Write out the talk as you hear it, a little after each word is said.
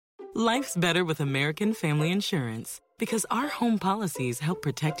Life's better with American Family Insurance because our home policies help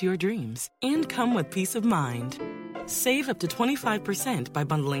protect your dreams and come with peace of mind. Save up to 25% by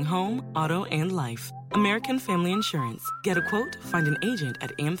bundling home, auto, and life. American Family Insurance. Get a quote, find an agent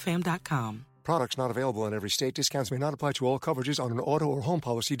at amfam.com. Products not available in every state. Discounts may not apply to all coverages on an auto or home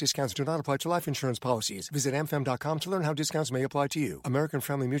policy. Discounts do not apply to life insurance policies. Visit amfam.com to learn how discounts may apply to you. American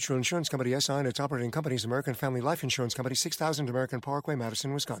Family Mutual Insurance Company, SI, and its operating companies, American Family Life Insurance Company, 6000 American Parkway,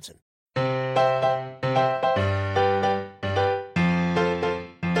 Madison, Wisconsin.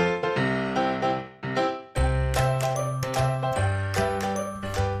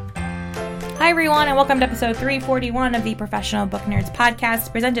 Hi, everyone, and welcome to episode 341 of the Professional Book Nerds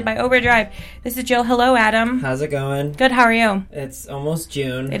podcast, presented by Overdrive. This is Jill. Hello, Adam. How's it going? Good. How are you? It's almost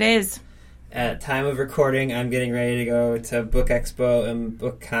June. It is. At time of recording, I'm getting ready to go to Book Expo and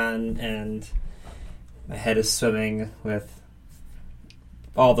BookCon, and my head is swimming with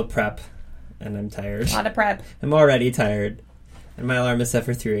all the prep, and I'm tired. A lot of prep. I'm already tired, and my alarm is set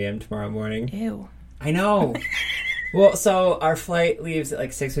for 3 a.m. tomorrow morning. Ew. I know. Well, so our flight leaves at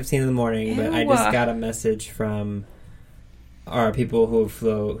like 6:15 in the morning, but I just got a message from our people who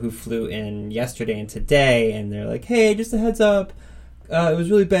flew in yesterday and today, and they're like, "Hey, just a heads up, it was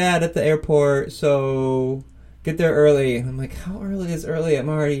really bad at the airport, so get there early." And I'm like, "How early is early?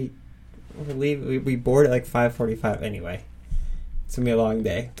 We're leaving. We board at like 5:45 anyway. It's gonna be a long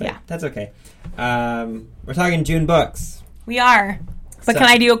day, but yeah, that's okay." We're talking June books. We are. But can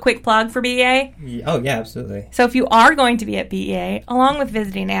I do a quick plug for BEA? Oh, yeah, absolutely. So if you are going to be at BEA, along with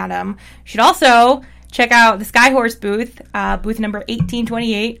visiting Adam, you should also check out the Skyhorse booth, booth number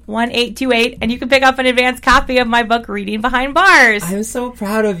 1828, 1828, and you can pick up an advanced copy of my book, Reading Behind Bars. I'm so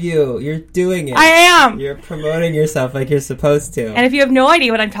proud of you. You're doing it. I am. You're promoting yourself like you're supposed to. And if you have no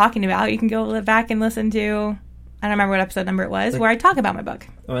idea what I'm talking about, you can go back and listen to, I don't remember what episode number it was, where I talk about my book.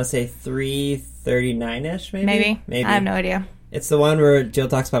 I want to say 339-ish, maybe? Maybe. I have no idea. It's the one where Jill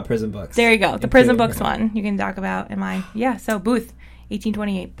talks about prison books. There you go. The prison books one you can talk about in my... Yeah, so booth,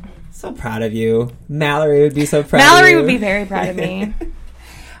 1828. So proud of you. Mallory would be so proud of you. Mallory would be very proud of me.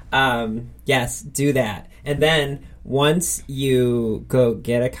 Yes, do that. And then, once you go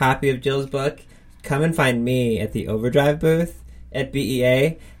get a copy of Jill's book, come and find me at the Overdrive booth at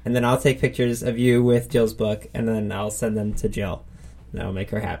BEA, and then I'll take pictures of you with Jill's book, and then I'll send them to Jill. That'll make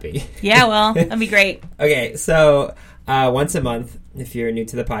her happy. Yeah, well, that'd be great. Okay, so... once a month, if you're new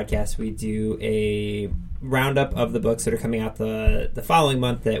to the podcast, we do a roundup of the books that are coming out the following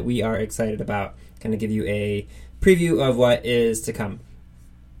month that we are excited about. Kind of give you a preview of what is to come.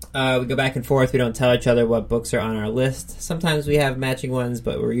 We go back and forth. We don't tell each other what books are on our list. Sometimes we have matching ones,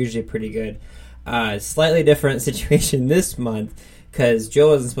 but we're usually pretty good. Slightly different situation this month, because Jill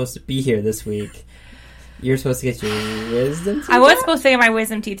wasn't supposed to be here this week. You're supposed to get your wisdom teeth I was supposed to get my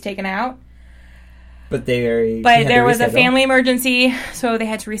wisdom teeth taken out. But there was a family emergency, so they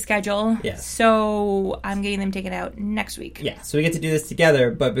had to reschedule. Yeah. So I'm getting them taken out next week. Yeah, so we get to do this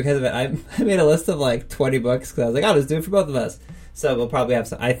together, but because of it, I made a list of like 20 books, because I was like, I'll just do it for both of us. So we'll probably have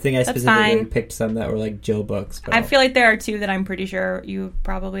some. I think I specifically picked some that were like Jill books. But I feel like there are two that I'm pretty sure you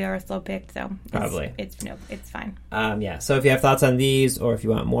probably are slow picked, so probably. It's fine. Yeah, so if you have thoughts on these, or if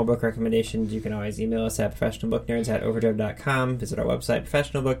you want more book recommendations, you can always email us at professionalbooknerds@overdrive.com, visit our website,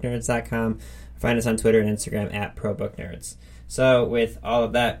 professionalbooknerds.com, find us on Twitter and Instagram at ProBookNerds. So with all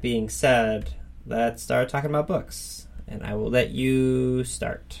of that being said, let's start talking about books. And I will let you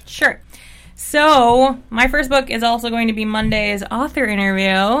start. Sure. So my first book is also going to be Monday's author interview.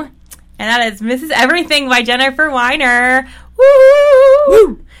 And that is Mrs. Everything by Jennifer Weiner. Woo!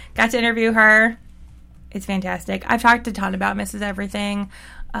 Woo! Got to interview her. It's fantastic. I've talked a ton about Mrs. Everything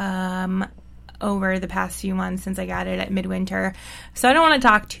over the past few months since I got it at Midwinter. So I don't want to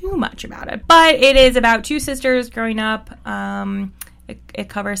talk too much about it. But it is about two sisters growing up. It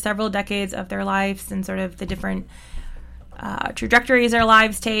covers several decades of their lives and sort of the different trajectories their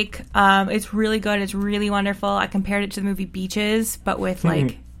lives take. It's really good. It's really wonderful. I compared it to the movie Beaches, but with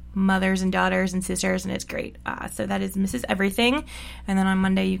like mothers and daughters and sisters, and it's great. So that is Mrs. Everything. And then on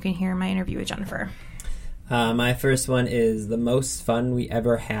Monday you can hear my interview with Jennifer. My first one is The Most Fun We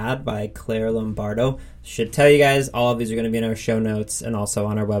Ever Had by Claire Lombardo. Should tell you guys, all of these are going to be in our show notes and also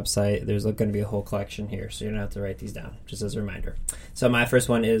on our website. There's going to be a whole collection here, so you're going to have to write these down, just as a reminder. So my first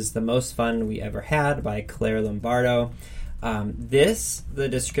one is The Most Fun We Ever Had by Claire Lombardo. The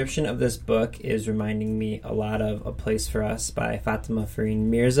description of this book is reminding me a lot of A Place for Us by Fatima Fareen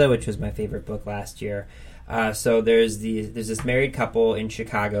Mirza, which was my favorite book last year. So there's this married couple in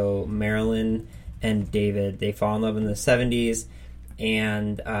Chicago, Marilyn and David. They fall in love in the 70s,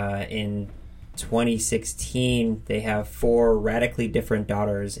 and in 2016, they have 4 radically different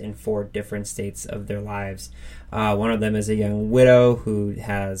daughters in 4 different states of their lives. One of them is a young widow who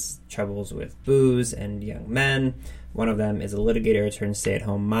has troubles with booze and young men. One of them is a litigator turned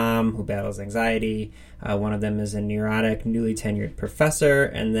stay-at-home mom who battles anxiety. One of them is a neurotic, newly tenured professor.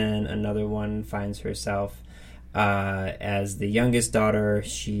 And then another one finds herself as the youngest daughter.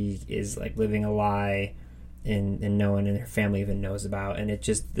 She is like living a lie and no one in her family even knows about. And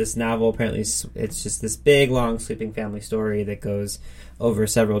this novel, apparently, it's just this big, long, sweeping family story that goes over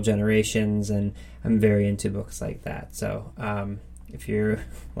several generations, and I'm very into books like that. So if you're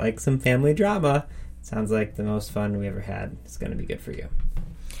like some family drama, it sounds like the most fun we ever had. It's going to be good for you.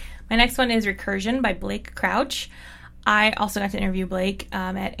 My next one is Recursion by Blake Crouch. I also got to interview Blake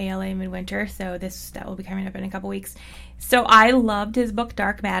at ALA Midwinter, so that will be coming up in a couple weeks. So I loved his book,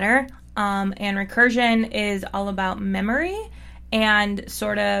 Dark Matter. And Recursion is all about memory and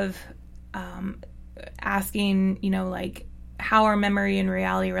sort of asking, like, how are memory and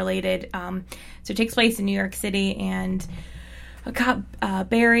reality related? So it takes place in New York City, and a cop,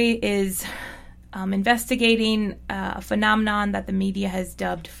 Barry, is investigating a phenomenon that the media has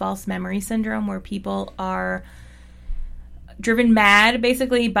dubbed false memory syndrome, where people are driven mad,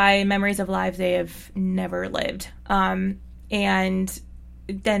 basically, by memories of lives they have never lived. And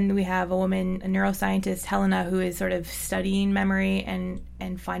then we have a woman, a neuroscientist, Helena, who is sort of studying memory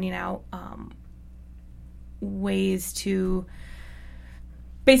and finding out ways to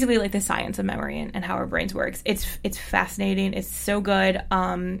basically like the science of memory and how our brains works. It's fascinating. It's so good.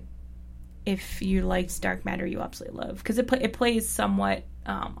 If you liked Dark Matter, you absolutely love, because it plays somewhat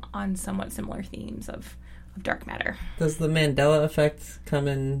on somewhat similar themes of Dark Matter. Does the Mandela effect come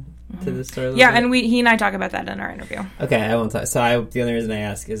in to the story? Yeah, and he and I talk about that in our interview. Okay, I won't talk. So the only reason I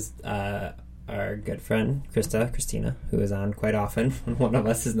ask is our good friend Christina, who is on quite often when one of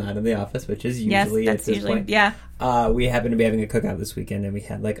us is not in the office, which is usually at this point. Yeah. We happen to be having a cookout this weekend, and we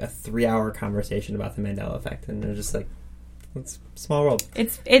had like a 3-hour conversation about the Mandela effect, and they're just like, it's a small world.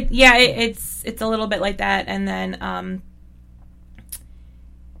 It's a little bit like that, and then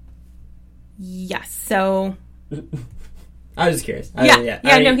yes. So I was just curious. No,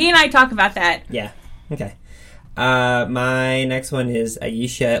 he and I talk about that. Yeah. Okay. My next one is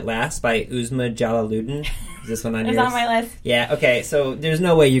Ayesha at Last by Uzma Jalaluddin. Is this one on yours? It's on my list. Yeah, okay. So there's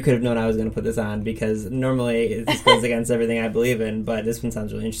no way you could have known I was going to put this on, because normally this goes against everything I believe in, but this one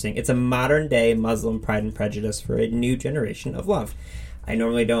sounds really interesting. It's a modern-day Muslim Pride and Prejudice for a new generation of love. I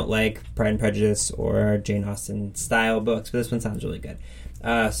normally don't like Pride and Prejudice or Jane Austen style books, but this one sounds really good.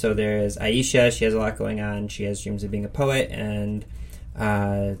 So there is Ayesha. She has a lot going on. She has dreams of being a poet, and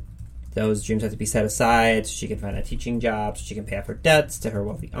those dreams have to be set aside so she can find a teaching job, so she can pay off her debts to her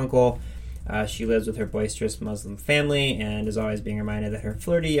wealthy uncle. She lives with her boisterous Muslim family and is always being reminded that her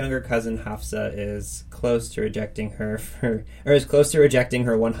flirty younger cousin Hafsa is close to rejecting her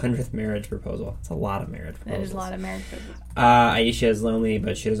 100th marriage proposal. It's a lot of marriage proposals. That is a lot of marriage proposals. Ayesha is lonely,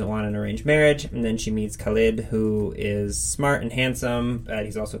 but she doesn't want an arranged marriage. And then she meets Khalid, who is smart and handsome, but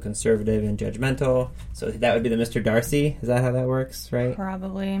he's also conservative and judgmental. So that would be the Mr. Darcy. Is that how that works, right?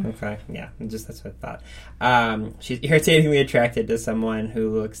 Probably. Okay, yeah, that's what I thought. She's irritatingly attracted to someone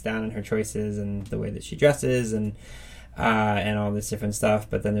who looks down on her choices and the way that she dresses and all this different stuff.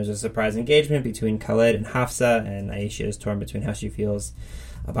 But then there's a surprise engagement between Khalid and Hafsa, and Ayesha is torn between how she feels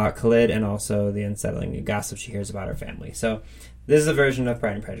about Khalid and also the unsettling new gossip she hears about her family. So this is a version of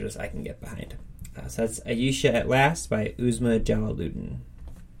Pride and Prejudice I can get behind. So that's Ayesha at Last by Uzma Jalaluddin.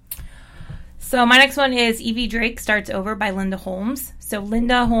 So my next one is Evie Drake Starts Over by Linda Holmes. So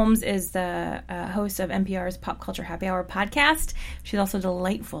Linda Holmes is the host of NPR's Pop Culture Happy Hour podcast. She's also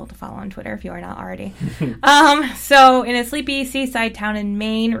delightful to follow on Twitter if you are not already. So in a sleepy seaside town in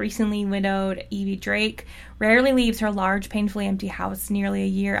Maine, recently widowed Evie Drake rarely leaves her large, painfully empty house nearly a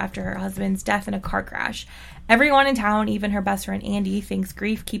year after her husband's death in a car crash. Everyone in town, even her best friend Andy, thinks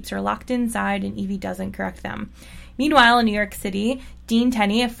grief keeps her locked inside, and Evie doesn't correct them. Meanwhile, in New York City, Dean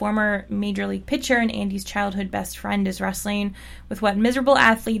Tenney, a former Major League pitcher and Andy's childhood best friend, is wrestling with what miserable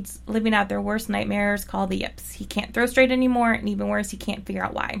athletes living out their worst nightmares call the yips. He can't throw straight anymore, and even worse, he can't figure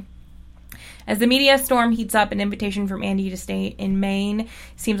out why. As the media storm heats up, an invitation from Andy to stay in Maine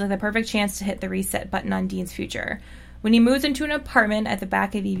seems like the perfect chance to hit the reset button on Dean's future. When he moves into an apartment at the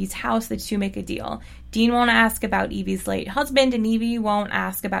back of Evie's house, the two make a deal. Dean won't ask about Evie's late husband, and Evie won't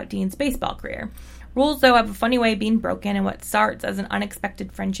ask about Dean's baseball career. Rules, though, have a funny way of being broken, and what starts as an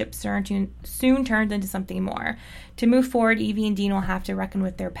unexpected friendship soon turns into something more. To move forward, Evie and Dean will have to reckon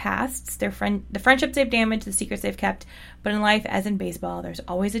with their pasts, the friendships they've damaged, the secrets they've kept. But in life, as in baseball, there's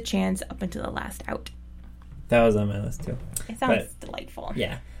always a chance up until the last out. That was on my list, too. It sounds delightful.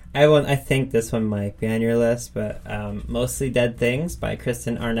 Yeah. I think this one might be on your list, but Mostly Dead Things by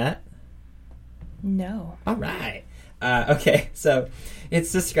Kristen Arnett. No. All right. Okay, so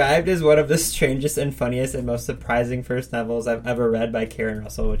it's described as one of the strangest and funniest and most surprising first novels I've ever read by Karen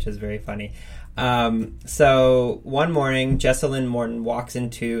Russell, which is very funny. So one morning, Jessalyn Morton walks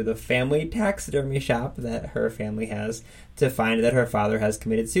into the family taxidermy shop that her family has to find that her father has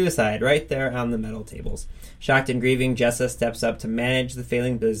committed suicide right there on the metal tables. Shocked and grieving, Jessa steps up to manage the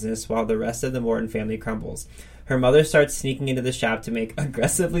failing business while the rest of the Morton family crumbles. Her mother starts sneaking into the shop to make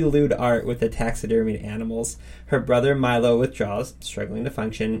aggressively lewd art with the taxidermied animals. Her brother Milo withdraws, struggling to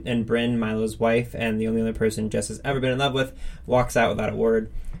function, and Bryn, Milo's wife and the only other person Jessa's ever been in love with, walks out without a word.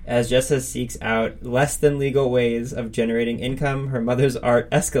 As Jessa seeks out less than legal ways of generating income, her mother's art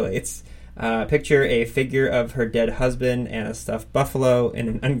escalates. Picture a figure of her dead husband and a stuffed buffalo in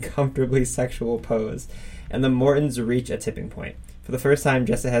an uncomfortably sexual pose, and the Mortons reach a tipping point. For the first time,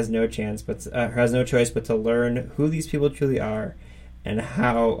 Jessa has no choice but to learn who these people truly are and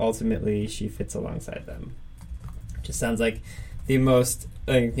how ultimately she fits alongside them. Just sounds like the most,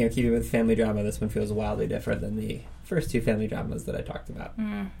 keeping with family drama, this one feels wildly different than the first two family dramas that I talked about.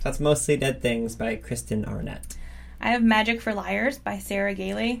 So that's Mostly Dead Things by Kristen Arnett. I have Magic for Liars by Sarah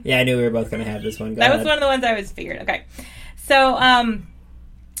Gailey. Yeah, I knew we were both going to have this one. Go that ahead. was one of the ones I was figured. Okay. So,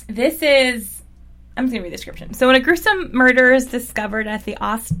 this is... I'm just going to read the description. So when a gruesome murder is discovered at the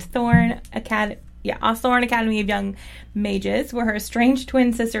Osthorn Academy of Young Mages, where her estranged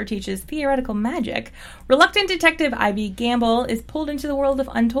twin sister teaches theoretical magic, reluctant detective Ivy Gamble is pulled into the world of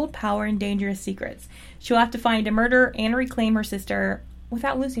untold power and dangerous secrets. She'll have to find a murder and reclaim her sister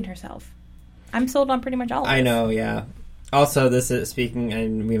without losing herself. I'm sold on pretty much all of it. I know, yeah. Also, this is speaking,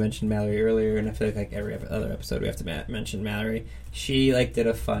 and we mentioned Mallory earlier, and I feel like every other episode we have to mention Mallory. She did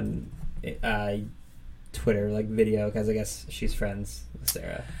a fun Twitter video because I guess she's friends with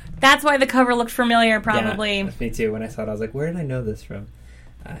Sarah. That's why the cover looked familiar, probably. Yeah, me too. When I saw it, I was like, where did I know this from?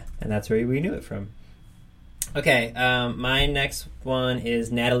 And that's where we knew it from. Okay, my next one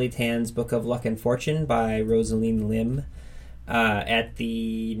is Natalie Tan's Book of Luck and Fortune by Rosaline Lim. At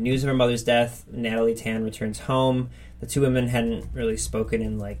the news of her mother's death, Natalie Tan returns home. The two women hadn't really spoken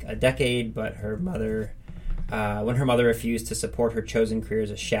in a decade, but when her mother refused to support her chosen career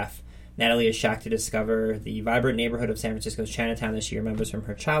as a chef, Natalie is shocked to discover the vibrant neighborhood of San Francisco's Chinatown that she remembers from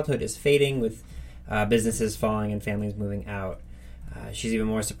her childhood is fading, with businesses falling and families moving out. She's even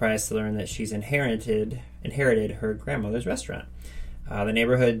more surprised to learn that she's inherited her grandmother's restaurant. The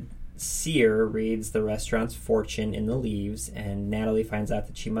neighborhood seer reads the restaurant's fortune in the leaves, and Natalie finds out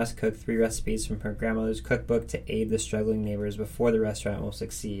that she must cook 3 recipes from her grandmother's cookbook to aid the struggling neighbors before the restaurant will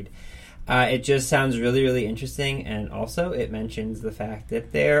succeed. It just sounds really, really interesting, and also it mentions the fact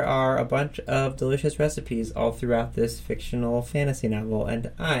that there are a bunch of delicious recipes all throughout this fictional fantasy novel, and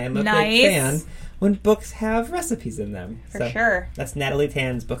I am a big fan when books have recipes in them. For sure. That's Natalie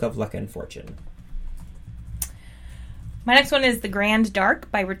Tan's Book of Luck and Fortune. My next one is The Grand Dark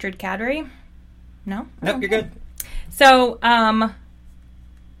by Richard Cadre. No? Nope, you're good. So,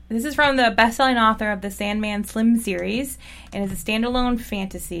 this is from the best-selling author of the Sandman Slim series, and is a standalone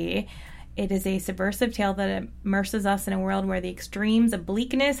fantasy. It is a subversive tale that immerses us in a world where the extremes of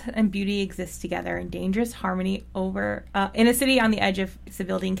bleakness and beauty exist together in dangerous harmony in a city on the edge of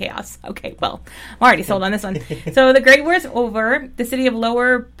civilian chaos. Okay, well, I'm already sold on this one. So the Great War is over. The city of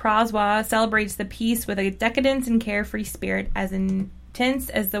Lower Praswa celebrates the peace with a decadence and carefree spirit as intense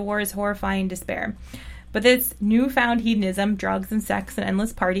as the war's horrifying despair. But this newfound hedonism, drugs and sex and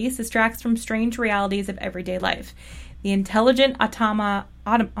endless parties distracts from strange realities of everyday life. The intelligent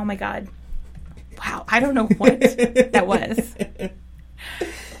oh my god. Wow, I don't know what that was.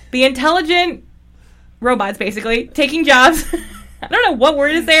 The intelligent robots, basically, taking jobs. I don't know what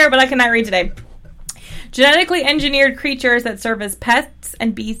word is there, but I cannot read today. Genetically engineered creatures that serve as pets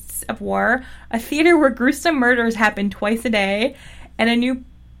and beasts of war. A theater where gruesome murders happen twice a day. And a new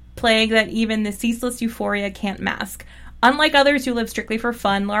plague that even the ceaseless euphoria can't mask. Unlike others who live strictly for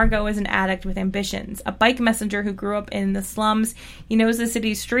fun, Largo is an addict with ambitions. A bike messenger who grew up in the slums. He knows the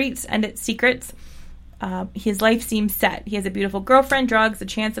city's streets and its secrets. His life seems set. He has a beautiful girlfriend, drugs, a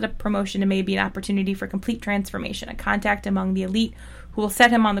chance at a promotion, and maybe an opportunity for complete transformation. A contact among the elite who will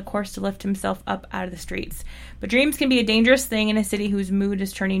set him on the course to lift himself up out of the streets. But dreams can be a dangerous thing in a city whose mood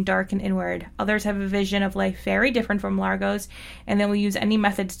is turning dark and inward. Others have a vision of life very different from Largo's, and they will use any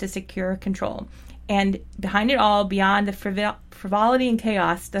methods to secure control. And behind it all, beyond the frivolity and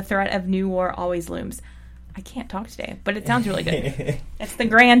chaos, the threat of new war always looms. I can't talk today, but it sounds really good. It's The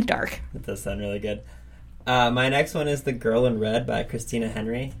Grand Dark. That does sound really good. My next one is The Girl in Red by Christina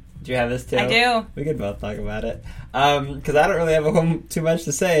Henry. Do you have this too? I do. We could both talk about it. Because I don't really have too much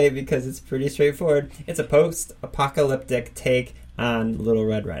to say because it's pretty straightforward. It's a post-apocalyptic take on Little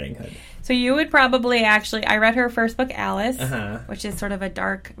Red Riding Hood. So you would probably I read her first book, Alice, Uh-huh. which is sort of a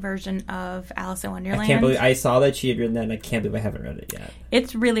dark version of Alice in Wonderland. I can't believe I saw that she had written that, and I can't believe I haven't read it yet.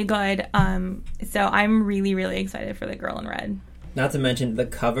 It's really good. So I'm really, really excited for The Girl in Red. Not to mention, the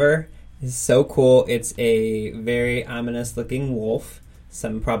cover is so cool. It's a very ominous-looking wolf.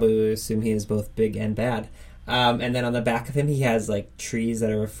 Some probably would assume he is both big and bad. And then on the back of him, he has like trees that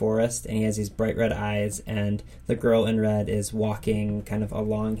are a forest, and he has these bright red eyes. And the girl in red is walking kind of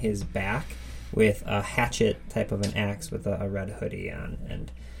along his back with a hatchet type of an axe with a red hoodie on,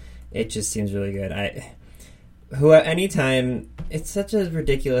 and it just seems really good. Anytime, it's such a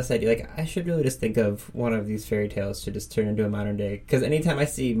ridiculous idea. Like, I should really just think of one of these fairy tales to just turn into a modern day. Because anytime I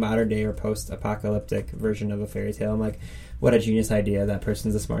see modern day or post-apocalyptic version of a fairy tale, I'm like, what a genius idea. That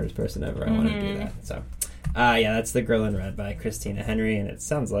person's the smartest person ever. I want to do that. So, yeah, that's The Girl in Red by Christina Henry, and it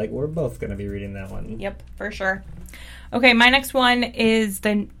sounds like we're both going to be reading that one. Yep, for sure. Okay, my next one is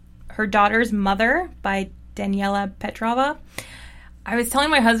Her Daughter's Mother by Daniela Petrova. I was telling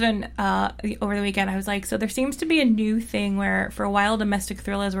my husband over the weekend, I was like, so there seems to be a new thing where for a while domestic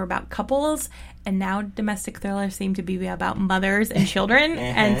thrillers were about couples, and now domestic thrillers seem to be about mothers and children,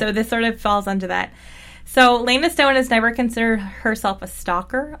 and so this sort of falls under that. So Lena Stone has never considered herself a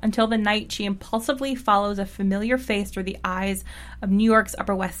stalker until the night she impulsively follows a familiar face through the eyes of New York's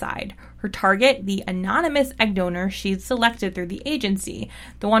Upper West Side. Her target, the anonymous egg donor she'd selected through the agency,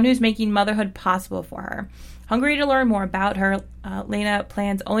 the one who's making motherhood possible for her. Hungry to learn more about her, Lena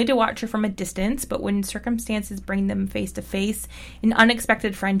plans only to watch her from a distance, but when circumstances bring them face to face, an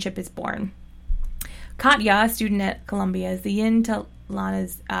unexpected friendship is born. Katya, a student at Columbia, is the yin to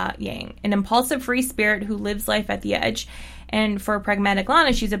Lana's yang, an impulsive free spirit who lives life at the edge. And for pragmatic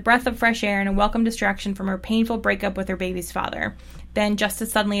Lana, she's a breath of fresh air and a welcome distraction from her painful breakup with her baby's father. Then, just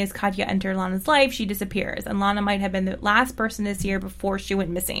as suddenly as Katya entered Lana's life, she disappears, and Lana might have been the last person to see her before she went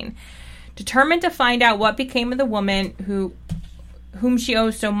missing. Determined to find out what became of the woman whom she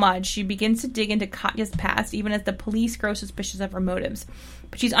owes so much, she begins to dig into Katya's past, even as the police grow suspicious of her motives.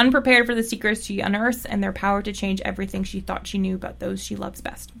 But she's unprepared for the secrets she unearths and their power to change everything she thought she knew about those she loves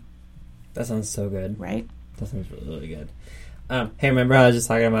best. That sounds so good. Right? That sounds really, really good. Hey, remember how I was just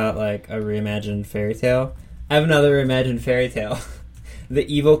talking about, like, a reimagined fairy tale? I have another reimagined fairy tale. The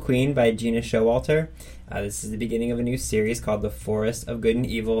Evil Queen by Gina Showalter. This is the beginning of a new series called The Forest of Good and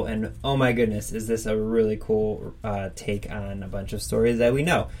Evil, and oh my goodness, is this a really cool take on a bunch of stories that we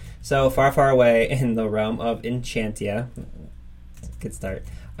know. So, far, far away in the realm of Enchantia, good start,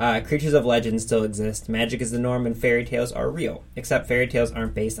 creatures of legend still exist, magic is the norm, and fairy tales are real. Except fairy tales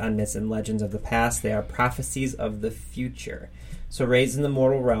aren't based on myths and legends of the past, they are prophecies of the future. So, raised in the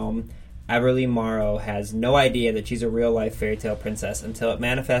mortal realm, Everly Morrow has no idea that she's a real-life fairy tale princess until it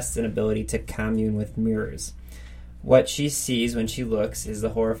manifests an ability to commune with mirrors. What she sees when she looks is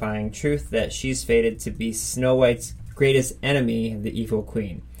the horrifying truth that she's fated to be Snow White's greatest enemy, the Evil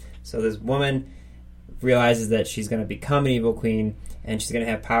Queen. So this woman realizes that she's going to become an Evil Queen, and she's going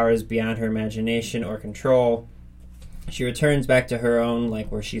to have powers beyond her imagination or control. She returns back to her own,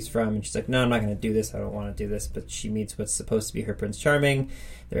 like, where she's from, and she's like, no, I'm not going to do this, I don't want to do this, but she meets what's supposed to be her Prince Charming.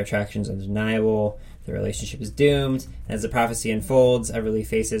 Their attraction's undeniable, their relationship is doomed, and as the prophecy unfolds, Everly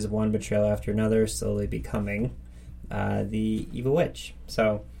faces one betrayal after another, slowly becoming the evil witch.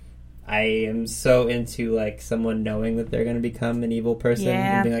 So, I am so into, like, someone knowing that they're going to become an evil person,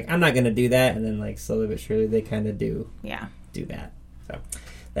 and being like, I'm not going to do that, and then, like, slowly but surely they kind of do that. So,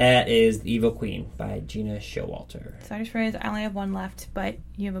 that is The Evil Queen by Gina Showalter. So I just realized I only have one left, but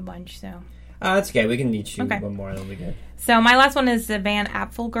you have a bunch, so... That's okay. We can each shoot one more. That'll be good. So my last one is The Van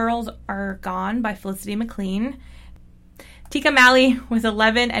Apfel Girls Are Gone by Felicity McLean. Tika Malley was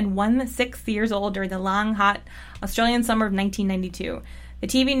 11 and 1/6 years old during the long, hot Australian summer of 1992. The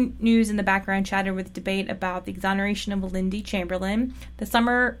TV news in the background chattered with debate about the exoneration of Lindy Chamberlain. That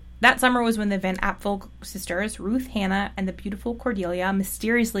summer was when the Van Apfel sisters, Ruth, Hannah, and the beautiful Cordelia,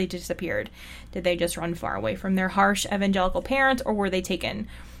 mysteriously disappeared. Did they just run far away from their harsh evangelical parents, or were they taken?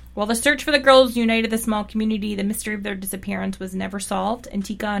 While the search for the girls united the small community, the mystery of their disappearance was never solved, and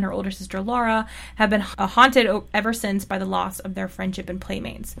Tika and her older sister Laura have been haunted ever since by the loss of their friendship and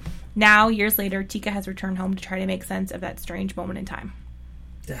playmates. Now, years later, Tika has returned home to try to make sense of that strange moment in time.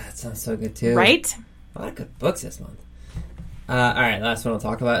 That sounds so good, too. Right? A lot of good books this month. Alright, last one I'll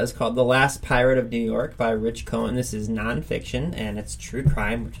talk about is called The Last Pirate of New York by Rich Cohen. This is nonfiction, and it's true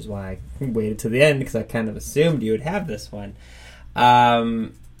crime, which is why I waited to the end, because I kind of assumed you would have this one.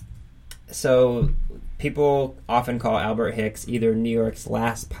 So people often call Albert Hicks either New York's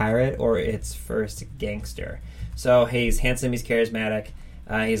last pirate or its first gangster. So he's handsome, he's charismatic.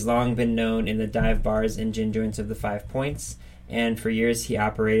 He's long been known in the dive bars and gin joints of the Five Points. And for years he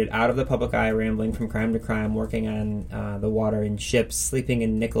operated out of the public eye, rambling from crime to crime, working on the water in ships, sleeping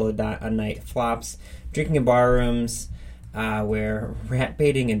in nickel-a-night flops, drinking in bar rooms, where rat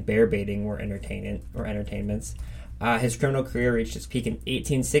baiting and bear baiting were entertainments. His criminal career reached its peak in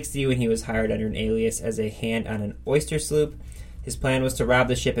 1860 when he was hired under an alias as a hand on an oyster sloop. His plan was to rob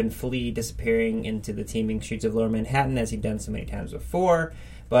the ship and flee, disappearing into the teeming streets of lower Manhattan as he'd done so many times before.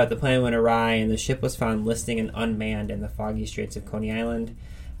 But the plan went awry, and the ship was found listing and unmanned in the foggy straits of Coney Island.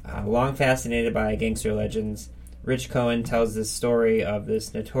 Long fascinated by gangster legends, Rich Cohen tells the story of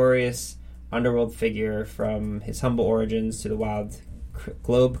this notorious underworld figure from his humble origins to the wild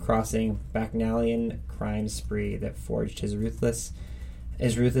globe-crossing bacchanalian crime spree that forged his ruthlessness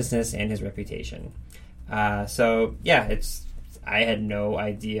and his reputation. I had no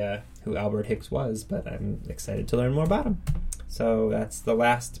idea who Albert Hicks was, but I'm excited to learn more about him. So that's The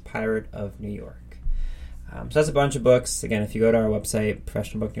Last Pirate of New York. So that's a bunch of books. Again, if you go to our website,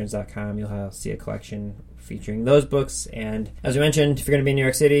 professionalbooknerds.com, you'll see a collection featuring those books. And as we mentioned, if you're going to be in New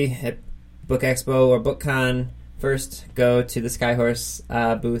York City at Book Expo or BookCon, first go to the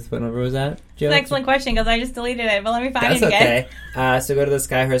Skyhorse booth. What number was that, Joe? That's an excellent question because I just deleted it, but let me find That's it again. Okay. So go to the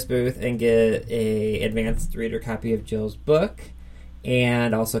Skyhorse booth and get a advanced reader copy of Jill's book,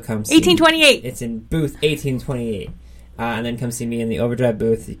 and also come see 1828. It's in booth 1828. And then come see me in the Overdrive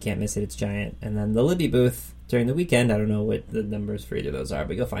booth. You can't miss it. It's giant. And then the Libby booth during the weekend. I don't know what the numbers for either of those are,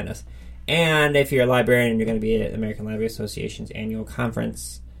 but you'll find us. And if you're a librarian and you're going to be at American Library Association's annual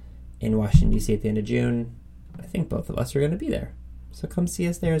conference in Washington, D.C. at the end of June, I think both of us are going to be there. So come see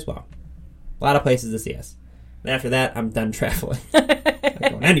us there as well. A lot of places to see us. And after that, I'm done traveling. I'm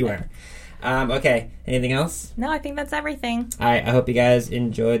not going anywhere. Okay, anything else? No, I think that's everything. I hope you guys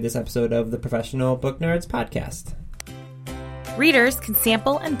enjoyed this episode of the Professional Book Nerds podcast. Readers can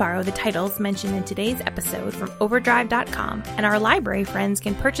sample and borrow the titles mentioned in today's episode from Overdrive.com, and our library friends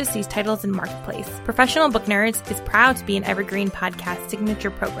can purchase these titles in Marketplace. Professional Book Nerds is proud to be an Evergreen Podcast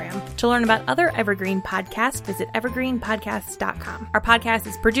signature program. To learn about other Evergreen podcasts, visit evergreenpodcasts.com. Our podcast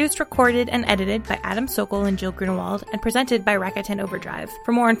is produced, recorded, and edited by Adam Sokol and Jill Grunewald, and presented by Rakuten Overdrive.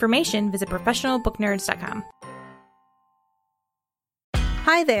 For more information, visit professionalbooknerds.com.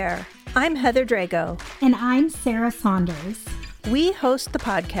 Hi there, I'm Heather Drago. And I'm Sarah Saunders. We host the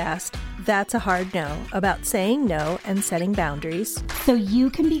podcast, That's a Hard No, about saying no and setting boundaries. So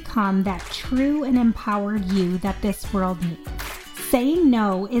you can become that true and empowered you that this world needs. Saying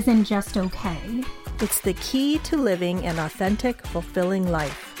no isn't just okay. It's the key to living an authentic, fulfilling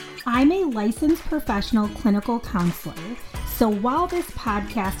life. I'm a licensed professional clinical counselor, so while this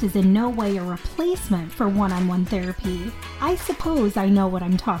podcast is in no way a replacement for one-on-one therapy, I suppose I know what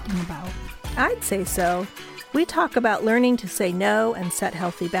I'm talking about. I'd say so. We talk about learning to say no and set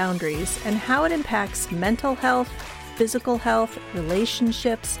healthy boundaries and how it impacts mental health, physical health,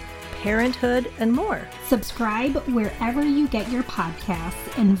 relationships, parenthood, and more. Subscribe wherever you get your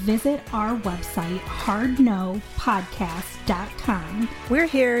podcasts and visit our website, hardnopodcast.com. We're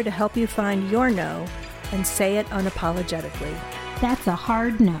here to help you find your no and say it unapologetically. That's a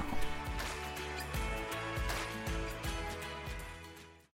hard no.